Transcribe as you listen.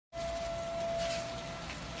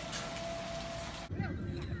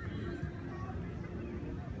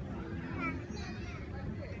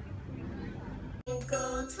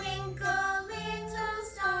Twinkle, twinkle, little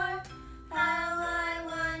star, how I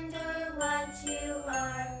wonder what you are.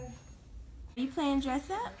 Are you playing dress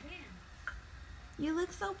up? You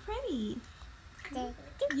look so pretty.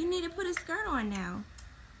 You need to put a skirt on now.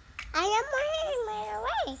 I am wearing my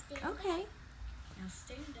way. Okay. Now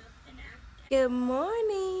stand up and act. Good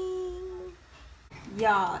morning.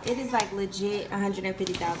 Y'all, it is like legit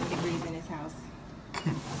 150,000 degrees in this house.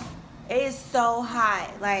 It is so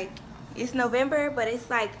hot. Like, it's November, but it's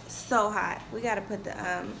like so hot. We gotta put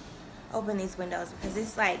the, open these windows because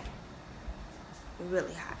it's like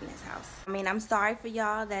really hot in this house. I mean, I'm sorry for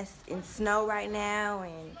y'all that's in snow right now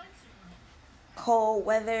and cold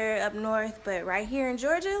weather up north, but right here in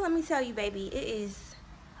Georgia, let me tell you, baby, it is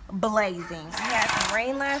blazing. We had some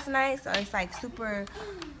rain last night, so it's like super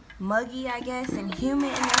muggy, I guess, and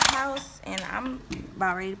humid in this house, and I'm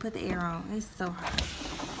about ready to put the air on. It's so hot. I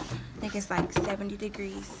think it's like 70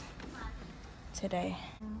 degrees today.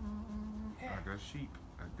 I got sheep.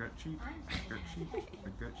 I got sheep. I got sheep. I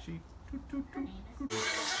got sheep. Toot, toot, toot.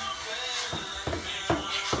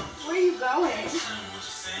 Where are you going?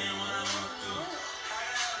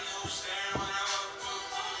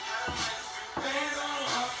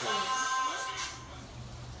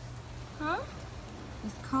 Huh?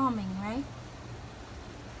 It's calming, right?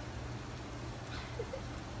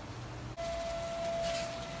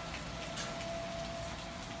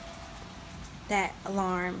 That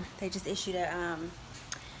alarm, they just issued a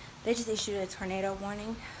tornado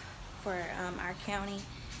warning for our county,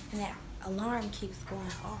 and that alarm keeps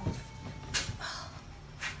going off.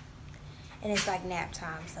 And it's like nap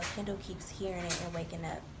time, so Kendall keeps hearing it and waking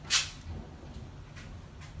up.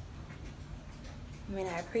 I mean,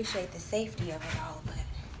 I appreciate the safety of it all, but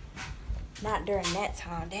not during that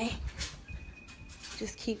time, dang.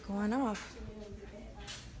 Just keep going off.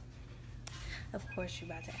 Of course, you're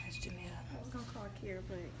about to ask Jamil. I was gonna call Kira,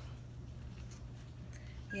 but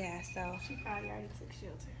yeah, so she probably already took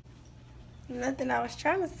shelter. nothing. I was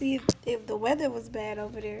trying to see if the weather was bad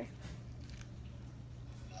over there.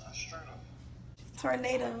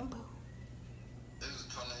 Tornado. There's a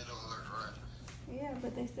tornado alert, right? Yeah,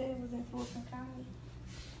 but they said it was in Fulton County.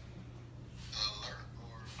 Alert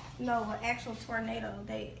or No, an actual tornado.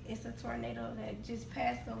 It's a tornado that just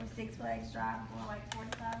passed over Six Flags Drive going like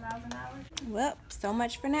 45 miles an hour. Well, so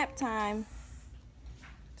much for nap time.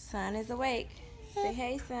 Son is awake. Say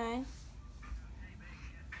hey, son.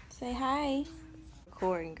 Say hi.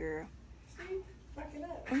 Recording, girl. See? Fuck it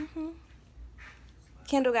up.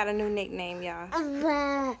 Kendall got a new nickname, y'all. He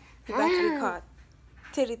about to be called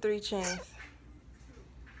Titty 3 Chains.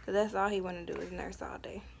 Cause that's all he wanna do is nurse all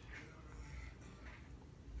day.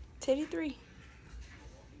 Titty 3.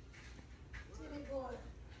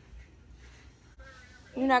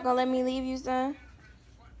 You not gonna let me leave you, son?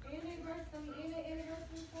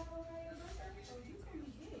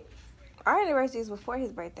 Our anniversary is before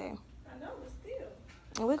his birthday. I know, but still.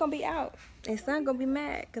 And we're gonna be out. And son gonna be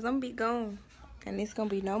mad because I'm gonna be gone. And it's gonna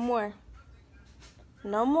be no more.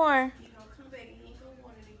 No more. You gonna come back and you ain't gonna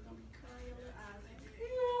want it. You gonna be crying your eyes.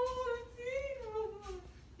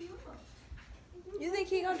 You think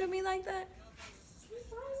he gonna do me like that? Your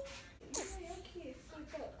kids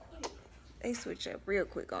switch up quick. They switch up real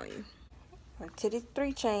quick on you. Like Titty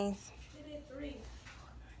 3 Chains. They did 3.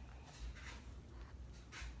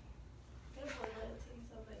 That boy love to tell you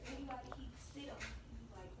something. Anybody he sit on, he be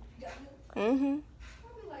like, you got milk?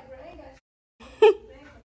 I'll be like, bro, I ain't got shit.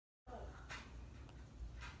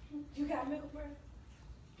 You got milk, bro?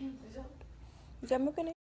 You got milk in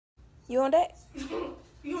it? You on that?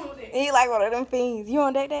 You on that? And you like one of them fiends. You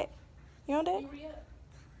on that? You on that? You re-up?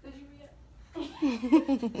 Did you re-up?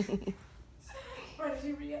 Bro, did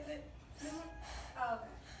you re-up that? Oh,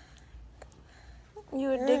 okay.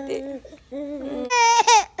 You addicted.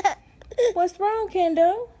 What's wrong,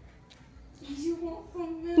 Kendall? You want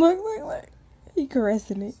some milk? Look. He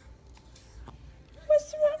caressing it.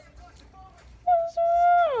 What's wrong? What's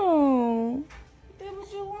wrong? That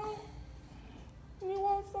what you want? You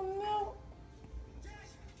want some milk?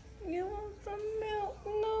 You want some milk?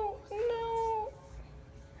 No.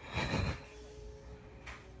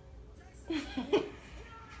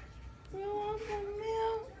 You want some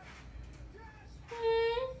milk?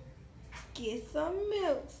 Get some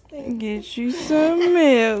milk, Stink. Get you some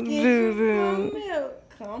milk, Get you some milk.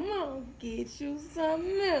 Come on, get you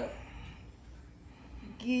some milk.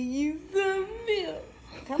 Get you some milk.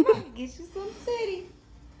 Come on, get you some titty.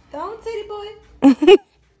 Go on, titty boy.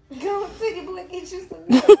 Go on, titty boy, get you some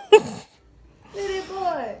milk. Titty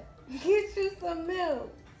boy, get you some milk.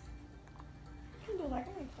 You look like I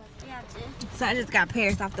ain't fucking. Yeah, too. So I just got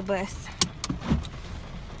Paris off the bus.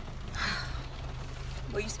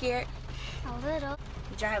 Were you scared? A little.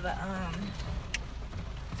 Did y'all have a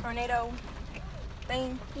tornado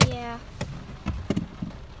thing? Yeah.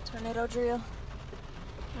 Tornado drill?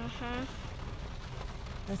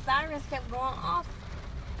 The sirens kept going off.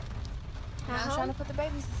 And I was trying to put the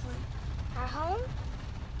babies to sleep. At home?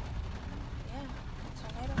 Yeah,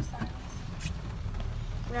 tornado sirens.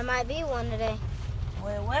 There might be one today.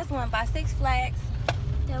 Well, it was one by Six Flags.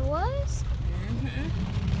 There was?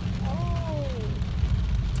 Oh.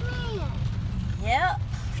 Man. Yep.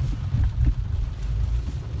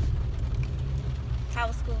 How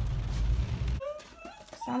was school?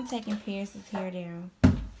 So I'm taking Pierce's hair down.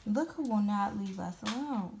 Look who will not leave us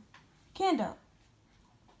alone. Kendall.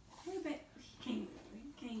 Hey, babe. He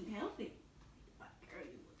can't help it.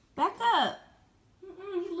 Back up.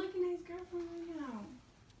 He's looking at his girlfriend right now.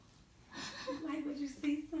 Like what you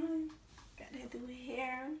see, son? Got that through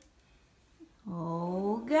hair.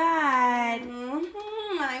 Oh, God.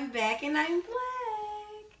 I'm back and I'm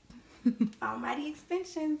black. Almighty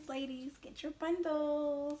extensions, ladies. Get your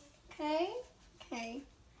bundles. Okay? Okay.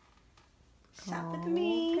 Shop with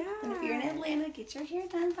me. God. And if you're in Atlanta, get your hair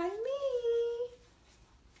done by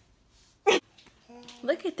me.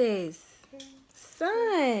 Look at this.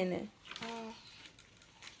 Son.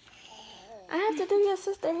 I have to do your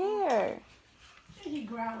sister's hair. He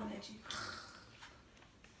growling at you.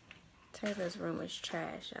 Taylor's room is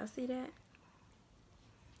trash. Y'all see that?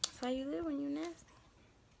 That's how you live when you nasty.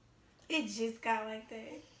 It just got like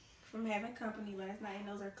that from having company last night, and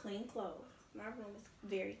those are clean clothes. My room is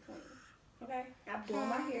very clean. Okay? I'm doing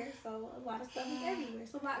my hair, so a lot of stuff is everywhere.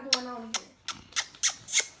 It's a lot going on here.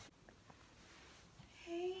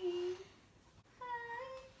 Hey. Hi.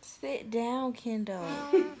 Sit down, Kendall.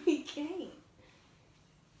 He can't.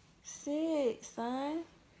 Sit, son.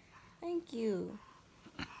 Thank you.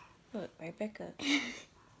 Look, right back up.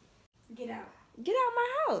 Get out. Get out my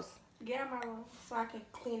house. Get out of my room so I can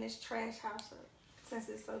clean this trash house up. Since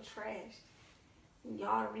it's so trash. And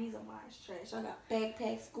y'all the reason why it's trash. I got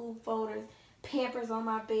backpacks, school folders, Pampers on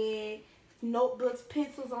my bed, notebooks,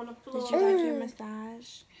 pencils on the floor. Did you like your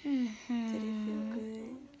massage? Did it feel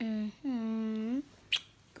good?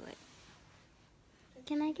 Good.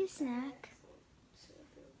 Can I get a snack?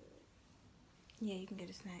 Yeah, you can get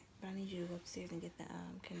a snack, but I need you to go upstairs and get the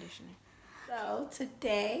conditioner. So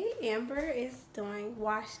today, Amber is doing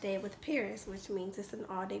wash day with Paris, which means it's an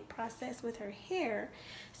all-day process with her hair.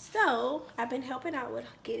 So I've been helping out with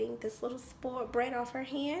getting this little spoiled bread off her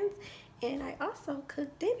hands, and I also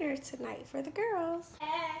cooked dinner tonight for the girls.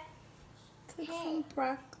 Cooked some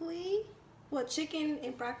broccoli, well, chicken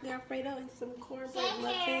and broccoli Alfredo, and some cornbread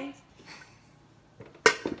muffins.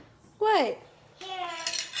 What?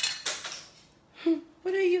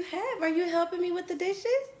 What do you have? Are you helping me with the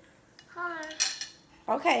dishes?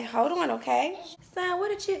 Okay, hold on, okay? Son, what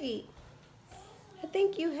did you eat? I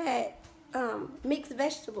think you had mixed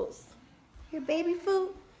vegetables. Your baby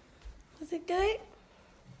food? Was it good?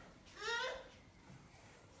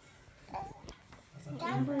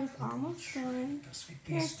 Amber is almost done.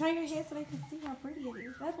 Here, turn your head so they can see how pretty it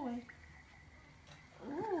is. That way.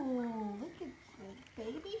 Ooh, look at the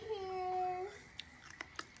baby hair.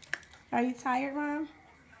 Are you tired, Mom?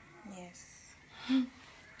 Yes.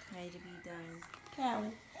 Ready to be done.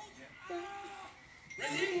 Callie.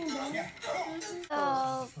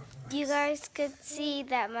 So you guys could see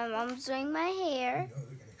that my mom's doing my hair.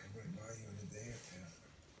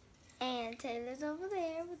 And Taylor's over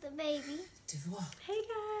there with the baby. Hey,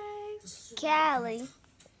 guys. Callie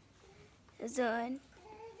is doing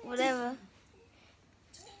whatever.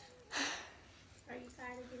 Are you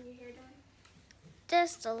tired of getting your hair done?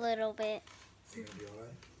 Just a little bit.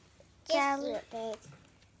 Callie.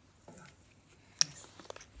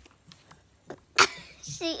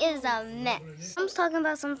 She is a mess. I'm talking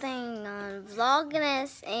about something on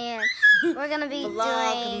Vlogmas, and we're gonna be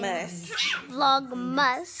doing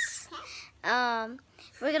Vlogmas.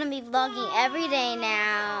 We're gonna be vlogging every day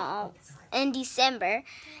now in December,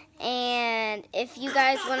 and if you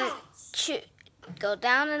guys want to go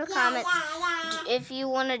down in the comments if you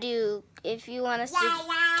want us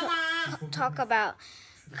to talk about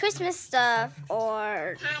Christmas stuff,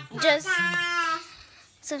 or just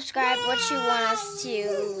subscribe what you want us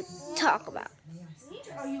to talk about.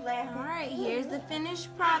 Oh, you laughing? Alright, here's the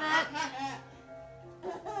finished product.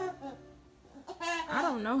 I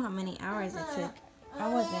don't know how many hours it took. I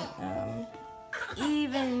wasn't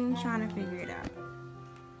even trying to figure it out.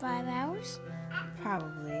 5 hours?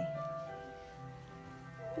 Probably.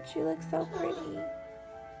 But you look so pretty.